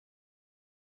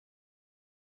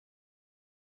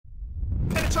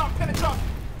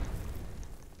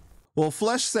Well,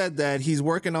 Flesh said that he's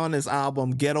working on his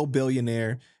album Ghetto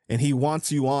Billionaire, and he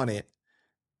wants you on it.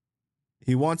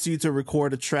 He wants you to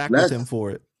record a track with him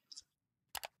for it.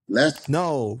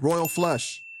 No, Royal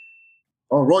Flush.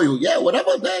 Oh, Royal, yeah,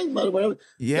 whatever, dang, whatever.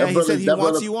 Yeah, he said he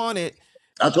wants you on it.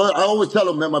 I always tell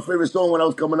him, man, my favorite song when I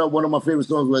was coming up, one of my favorite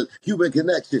songs was Cuban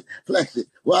Connection, Flex It,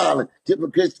 Wild,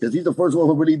 Tipper Kids, because he's the first one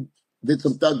who really did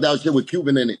some thugged out shit with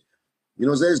Cuban in it. You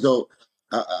know what I'm saying? So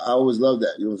I always love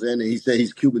that. You know what I'm saying? And he said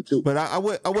he's Cuban too. But I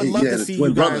would love to see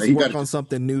you guys work on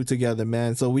something new together,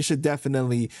 man. So we should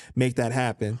definitely make that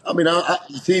happen. I mean, I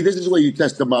see, this is where you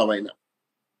test them out right now.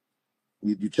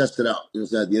 You test it out. You know what I'm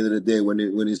saying? At the end of the day,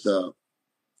 when it's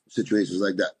situations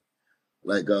like that.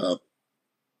 Like,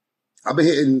 I've been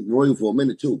hitting Royal for a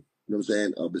minute too. You know what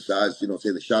I'm saying? Besides, say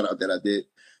the shout out that I did,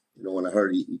 when I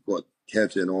heard he caught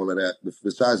cancer and all of that. But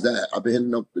besides that, I've been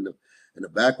hitting up in the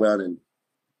background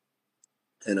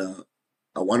and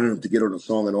I wanted him to get on the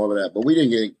song and all of that. But we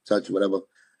didn't get in touch, whatever.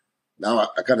 Now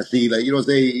I kind of see, like,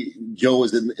 Joe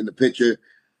is in the picture.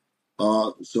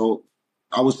 So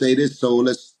I would say this. So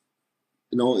let's,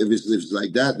 if it's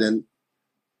like that, then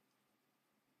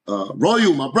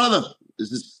Royal, my brother,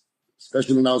 this is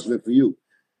special announcement for you.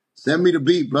 Send me the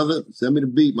beat, brother. Send me the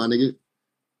beat, my nigga.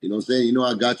 You know what I'm saying?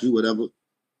 I got you, whatever.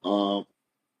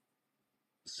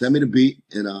 Send me the beat,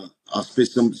 and I'll spit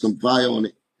some fire on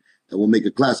it, and we'll make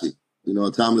a classic.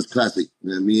 A timeless classic.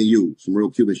 Man, me and you, some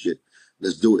real Cuban shit.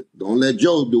 Let's do it. Don't let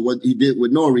Joe do what he did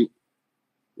with Nori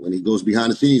when he goes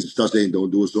behind the scenes and starts saying,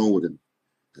 don't do a song with him.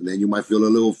 And then you might feel a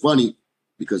little funny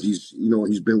because he's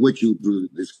been with you through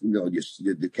this,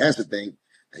 the cancer thing.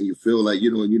 And you feel like,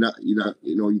 you're not,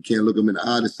 you can't look him in the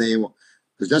eye the same,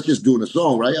 because that's just doing a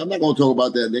song, right? I'm not going to talk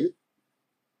about that, nigga.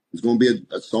 It's going to be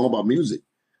a song about music.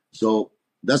 So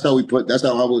that's how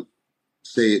I would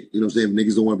say it, if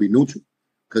niggas don't want to be neutral.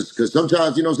 Because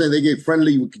sometimes, they get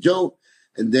friendly with Joe,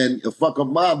 and then it'll fuck up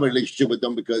my relationship with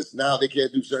them because now they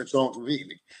can't do certain songs with me.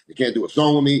 They can't do a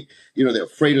song with me. They're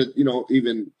afraid of,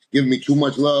 even giving me too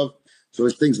much love. So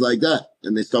it's things like that.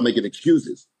 And they start making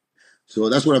excuses. So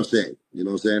that's what I'm saying. You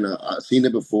know what I'm saying? I've seen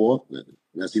it before, and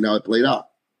I've seen how it played out.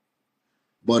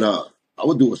 But I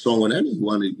would do a song with any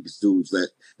one of these dudes that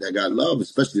got love,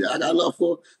 especially that I got love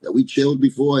for, that we chilled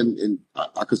before, and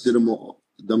I consider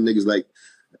them niggas like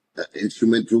an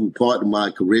instrumental part of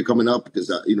my career coming up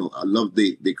because, I love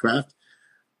their craft.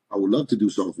 I would love to do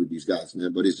songs with these guys,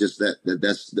 man, but it's just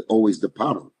that's always the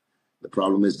problem. The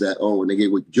problem is that, when they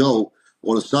get with Joe,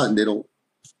 all of a sudden they don't,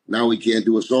 now we can't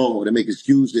do a song, or they make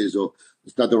excuses, or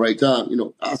it's not the right time.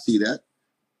 I see that,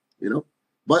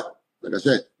 But, like I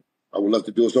said, I would love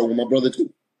to do a song with my brother,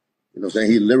 too. He's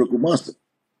a lyrical monster.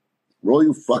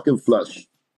 Royal fucking Flush.